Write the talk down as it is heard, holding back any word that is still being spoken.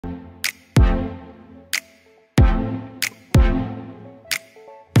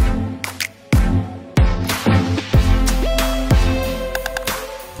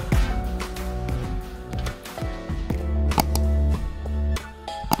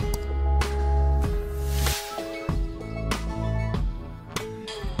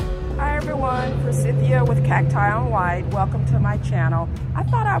Cynthia with CactiOnWhite. Welcome to my channel. I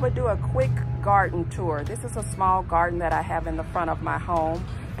thought I would do a quick garden tour. This is a small garden that I have in the front of my home,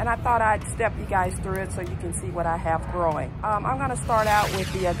 and I thought I'd step you guys through it so you can see what I have growing. I'm going to start out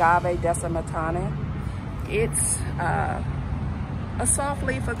with the agave decimatana. It's a soft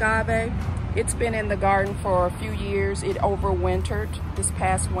leaf agave. It's been in the garden for a few years. It overwintered this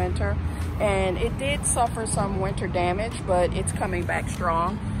past winter, and it did suffer some winter damage, but it's coming back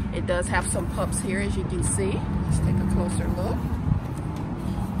strong. It does have some pups here, as you can see. Let's take a closer look.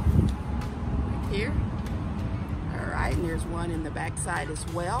 Right here. All right, and there's one in the back side as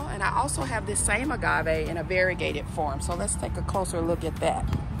well. And I also have this same agave in a variegated form. So let's take a closer look at that.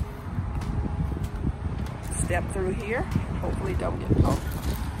 Step through here. Hopefully don't get poked.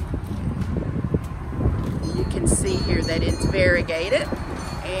 You can see here that it's variegated,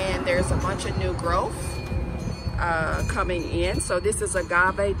 and there's a bunch of new growth coming in. So this is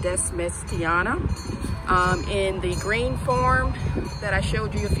agave decimatana in the green form that I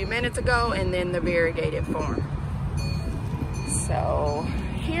showed you a few minutes ago, and then the variegated form. So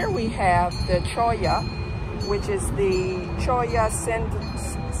here we have the cholla, which is the cholla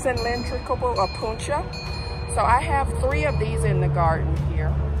cylindrical or puncha. So I have 3 of these in the garden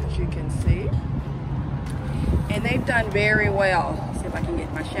here, as you can see. And they've done very well. Let's see if I can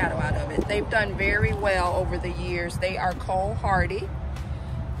get my shadow out of it. They've done very well over the years. They are cold hardy.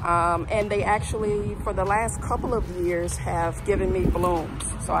 And they actually, for the last couple of years, have given me blooms.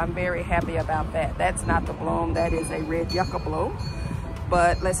 So I'm very happy about that. That's not the bloom, that is a red yucca bloom.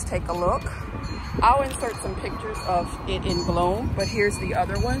 But let's take a look. I'll insert some pictures of it in bloom, but here's the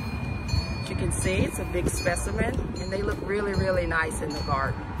other one. As you can see, it's a big specimen, and they look really, really nice in the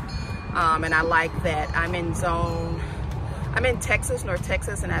garden. And I like that. I'm in Texas, North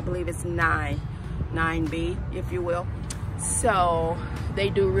Texas, and I believe it's 9B, if you will. So they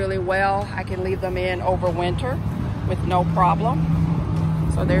do really well. I can leave them in over winter with no problem.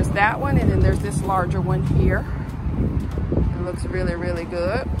 So there's that one, and then there's this larger one here. It looks really, really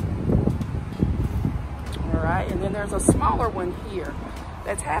good. All right, and then there's a smaller one here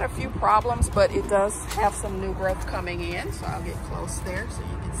that's had a few problems, but it does have some new growth coming in. So I'll get close there so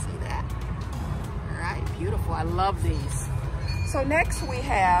you can see that. All right, beautiful. I love these. So next we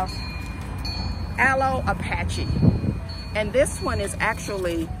have Aloe Apache. And this one is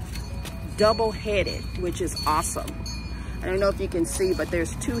actually double-headed, which is awesome. I don't know if you can see, but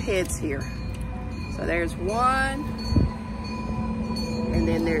there's 2 heads here. So there's 1, and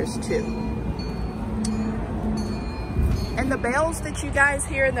then there's 2. And the bells that you guys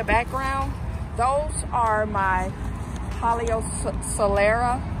hear in the background, those are my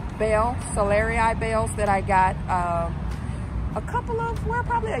Solera Solarii bells that I got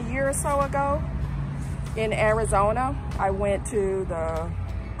probably a year or so ago in Arizona. I went to the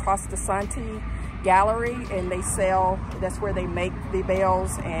Costa Santi gallery, and they sell, that's where they make the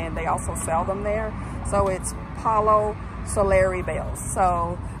bells, and they also sell them there. So it's Palo Solarii bells.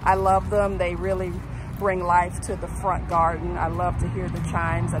 So I love them. They really bring life to the front garden. I love to hear the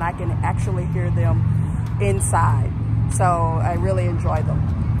chimes, and I can actually hear them inside. So I really enjoy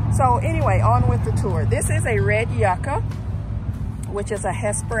them. So anyway, on with the tour. This is a red yucca, which is a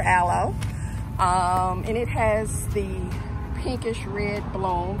Hesper aloe. And it has the pinkish red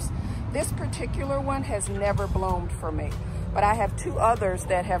blooms. This particular one has never bloomed for me, but I have 2 others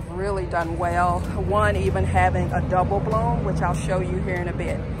that have really done well. One even having a double bloom, which I'll show you here in a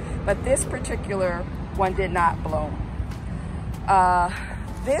bit. But this particular one did not bloom.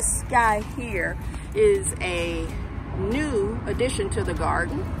 This guy here is a new addition to the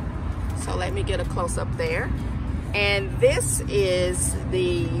garden. So let me get a close up there. And this is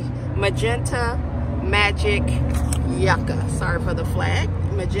the Magenta Magic Yucca. Sorry for the flag.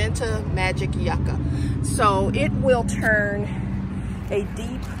 Magenta Magic Yucca. So it will turn a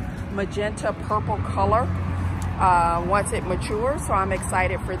deep magenta purple color once it matures. So I'm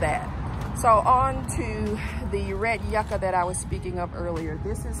excited for that. So on to the red yucca that I was speaking of earlier.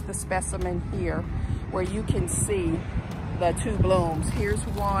 This is the specimen here where you can see the 2 blooms. Here's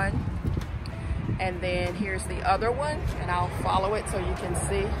one, and then here's the other one, and I'll follow it so you can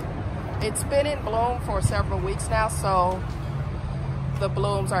see. It's been in bloom for several weeks now, so the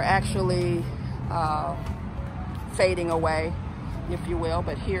blooms are actually fading away, if you will.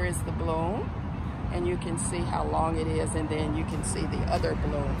 But here is the bloom, and you can see how long it is, and then you can see the other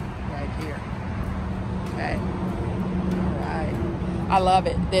bloom right here. Okay, all right, I love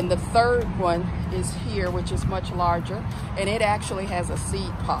it. Then the third one is here, which is much larger, and it actually has a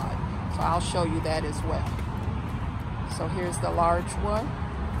seed pod. So I'll show you that as well. So here's the large one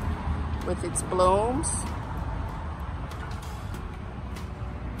with its blooms.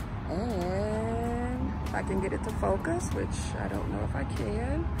 And If I can get it to focus, which I don't know if I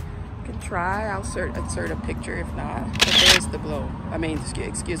can. I can try. I'll insert a picture if not. But there's the bloom. I mean,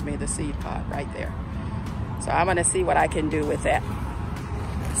 excuse me, the seed pod right there. So I'm gonna see what I can do with that.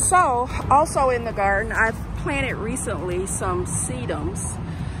 So, also in the garden, I've planted recently some sedums,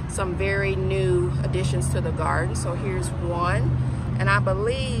 some very new additions to the garden. So here's one, and I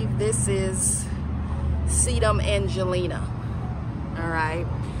believe this is sedum angelina. All right,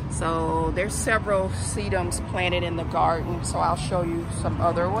 so there's several sedums planted in the garden, so I'll show you some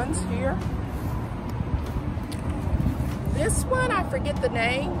other ones here. This one, I forget the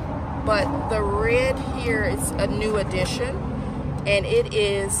name, but the red here is a new addition, and it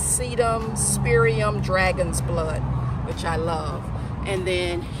is sedum spirium dragon's blood, which I love. And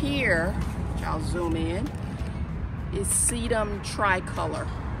then here, which I'll zoom in, is sedum tricolor,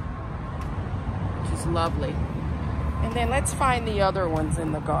 which is lovely. And then let's find the other ones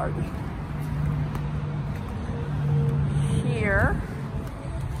in the garden. Here,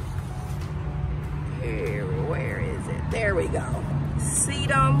 where is it? There we go.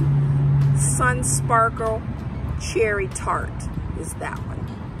 Sedum Sun Sparkle Cherry Tart is that one.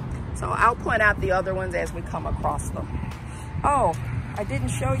 So I'll point out the other ones as we come across them. Oh, I didn't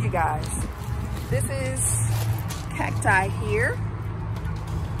show you guys. This is cacti here.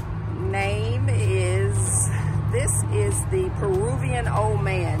 This is the Peruvian old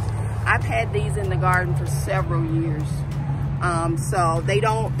man. I've had these in the garden for several years. So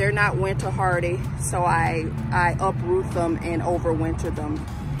they're not winter hardy. So I uproot them and overwinter them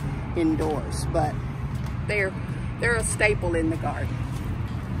indoors, but they're a staple in the garden.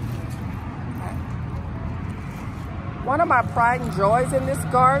 One of my pride and joys in this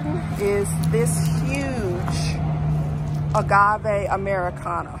garden is this huge agave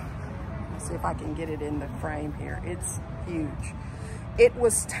Americana. Let's see if I can get it in the frame here. It's huge. It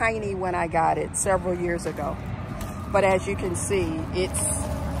was tiny when I got it several years ago, but as you can see, it's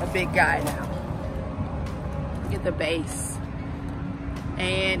a big guy now. Look at the base.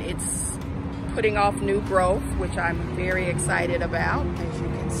 And it's putting off new growth, which I'm very excited about, as you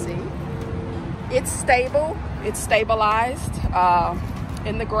can see. It's stable, it's stabilized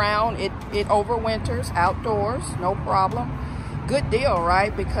in the ground. It overwinters outdoors, no problem. Good deal,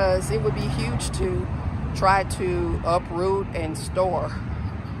 right? Because it would be huge to try to uproot and store.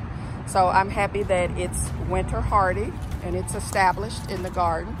 So I'm happy that it's winter hardy and it's established in the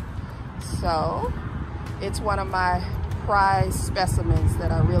garden. So it's one of my prized specimens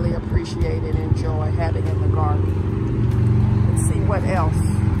that I really appreciate and enjoy having in the garden. Let's see what else.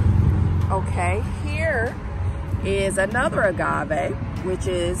 Okay, here is another agave, which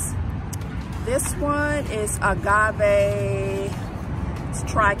is, this one is agave, it's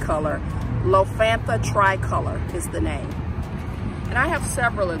tricolor. Lophantha tricolor is the name. And I have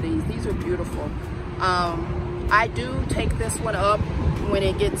several of these. These are beautiful. I do take this one up when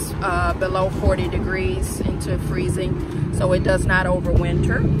it gets below 40 degrees into freezing, so it does not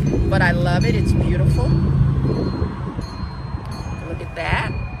overwinter, but I love it. It's beautiful. Look at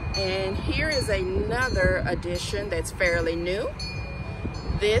that. And here is another addition that's fairly new.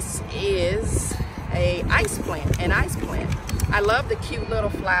 This is an ice plant. I love the cute little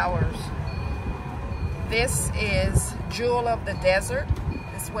flowers. This is Jewel of the Desert.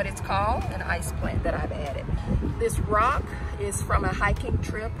 That's what it's called, an ice plant that I've added. This rock is from a hiking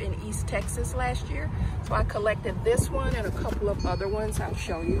trip in East Texas last year. So I collected this one and a couple of other ones I'll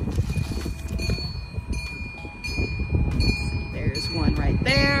show you. There's one right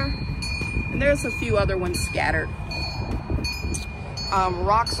there. And there's a few other ones scattered.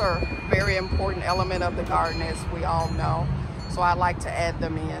 Rocks are a very important element of the garden, as we all know. So I like to add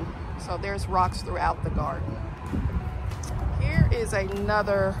them in. So there's rocks throughout the garden. Here is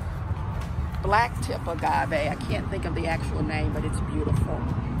another black tip agave. I can't think of the actual name, but it's beautiful.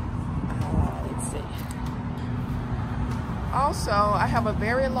 Let's see. Also, I have a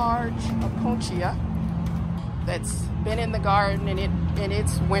very large opuntia that's been in the garden, and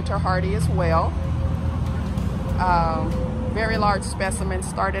it's winter hardy as well. Very large specimen.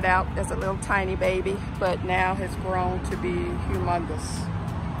 Started out as a little tiny baby, but now has grown to be humongous.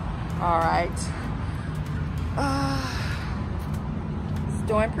 All right. It's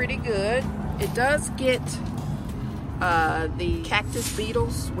doing pretty good. It does get the cactus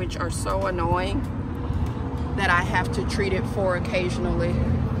beetles, which are so annoying that I have to treat it for occasionally.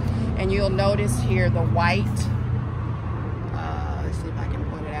 And you'll notice here the white, let's see if I can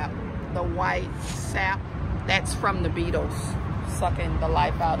point it out, the white sap, that's from the beetles sucking the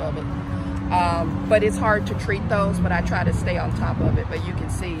life out of it. But it's hard to treat those, but I try to stay on top of it. But you can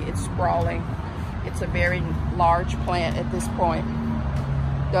see it's sprawling. It's a very large plant at this point.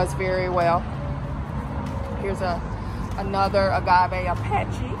 Does very well. Here's another agave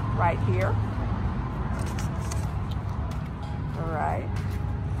apache right here. All right.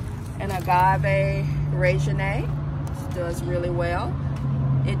 An agave raisonné, which does really well.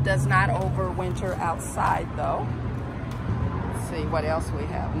 It does not overwinter outside though. Let's see what else we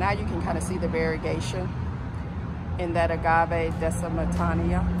have. Now you can kind of see the variegation in that agave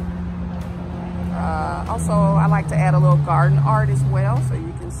decimatania. Also, I like to add a little garden art as well, so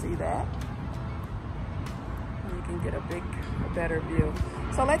you can see that. You can get a better view.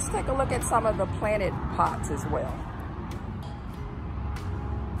 So let's take a look at some of the planted pots as well.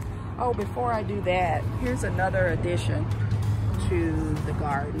 Oh, before I do that, here's another addition to the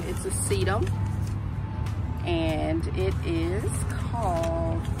garden. It's a sedum, and it is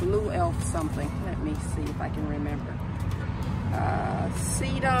called Blue Elf something. Let me see if I can remember.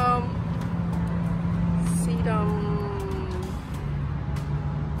 Sedum,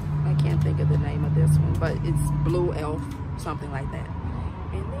 I can't think of the name of this one, but it's Blue Elf, something like that.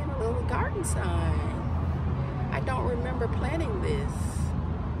 And then a little garden sign. I don't remember planting this.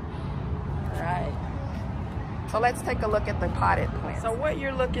 All right. So let's take a look at the potted plants. So what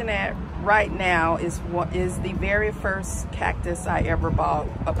you're looking at right now is the very first cactus I ever bought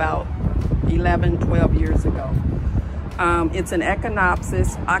about 11, 12 years ago. It's an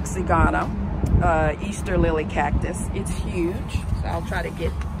Echinopsis oxygona, Easter lily cactus. It's huge, so I'll try to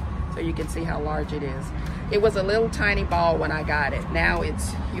get so you can see how large it is. It was a little tiny ball when I got it. Now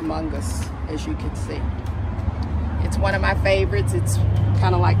it's humongous, as you can see. It's one of my favorites. It's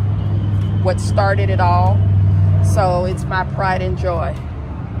kind of like what started it all. So it's my pride and joy.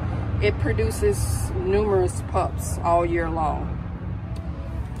 It produces numerous pups all year long.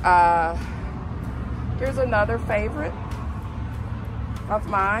 Here's another favorite of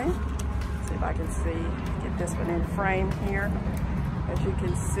mine. Let's see if I can get this one in frame here. As you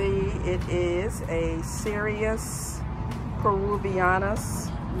can see, it is a Cereus peruvianus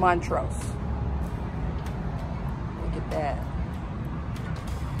Montrose. Look at that.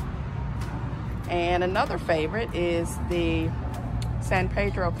 And another favorite is the San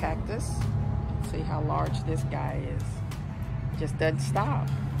Pedro cactus. See how large this guy is. Just doesn't stop.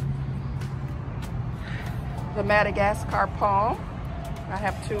 The Madagascar palm. I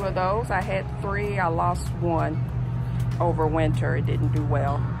have 2 of those. I had 3. I lost 1 over winter. It didn't do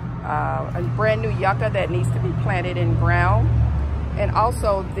well. A brand new yucca that needs to be planted in ground. And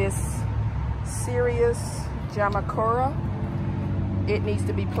also this Cereus Jamakura. It needs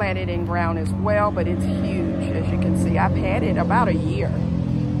to be planted in ground as well, but it's huge, as you can see. I've had it about a year,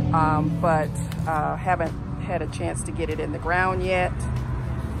 but haven't had a chance to get it in the ground yet.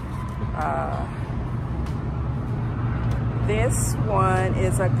 This one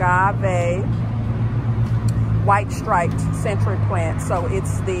is agave white striped century plant. So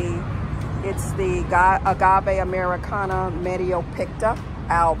it's the agave americana mediopicta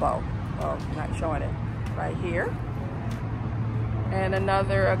albo. Oh, I'm not showing it right here. And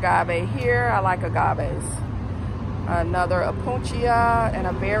another agave here. I like agaves. Another Apuntia and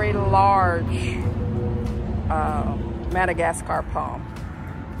a very large Madagascar palm.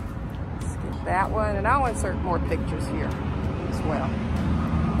 Let's get that one, and I'll insert more pictures here as well.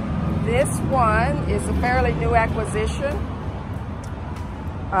 This one is a fairly new acquisition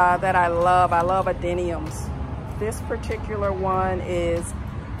that I love. I love adeniums. This particular one is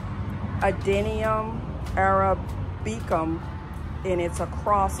Adenium arabicum, and it's a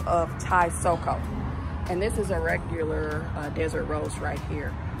cross of Thai Soko. And this is a regular desert rose right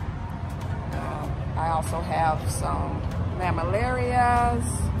here. I also have some mammillarias,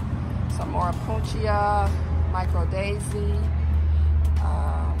 some more Apuntia, micro daisy.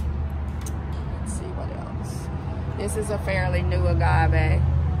 Let's see what else. This is a fairly new agave.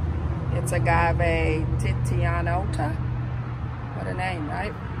 It's agave Titianota. What a name,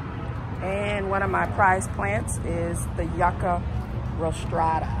 right? And one of my prized plants is the Yucca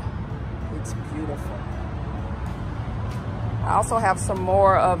rostrata. It's beautiful. I also have some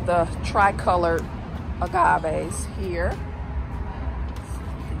more of the tricolored agaves here. So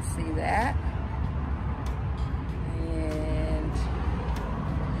you can see that. And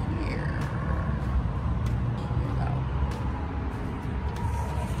here we go.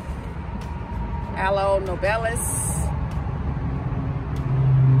 Aloe nobilis.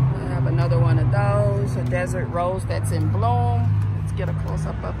 I have another one of those, a desert rose that's in bloom. Let's get a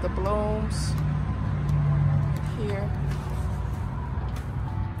close-up of the blooms here.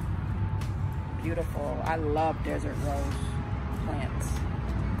 Beautiful. I love desert rose plants.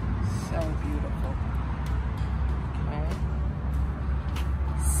 So beautiful. Okay.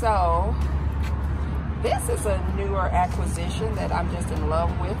 So this is a newer acquisition that I'm just in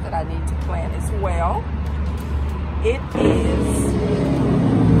love with, that I need to plant as well. It is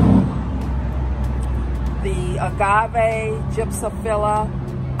the agave gypsophila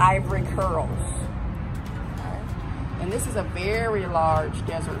ivory curls. Okay. And this is a very large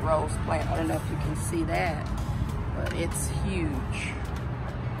desert rose plant. I don't know if you can see that, but it's huge.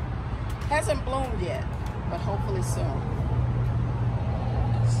 Hasn't bloomed yet, but hopefully soon.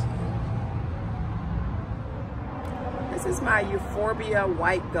 This is my Euphorbia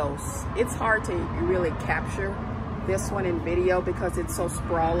white ghost. It's hard to really capture this one in video because it's so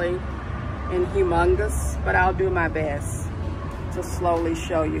sprawling and humongous, but I'll do my best to slowly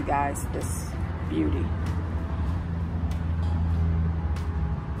show you guys this beauty.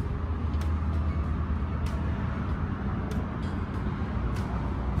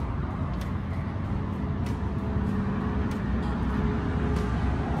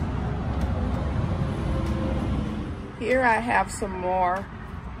 Here I have some more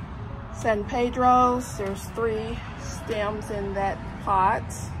San Pedros. There's 3 stems in that pot.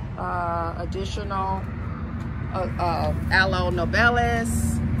 Additional Aloe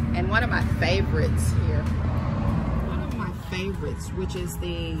nobilis, and one of my favorites here. One of my favorites, which is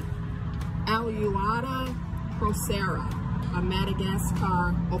the Aluata procera, a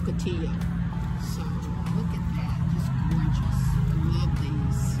Madagascar ocotillo. So look at that, just gorgeous. I love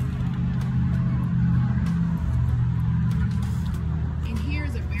these. And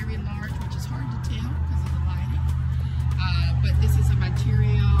here's a very large, which is hard to tell because of the lighting. But this is a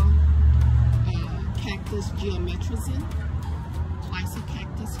material Cactus geometricin,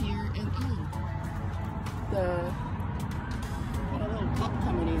 Cactus here, and got a little cup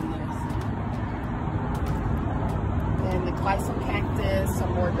coming in there. And the Cactus,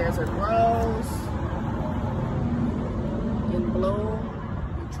 some more desert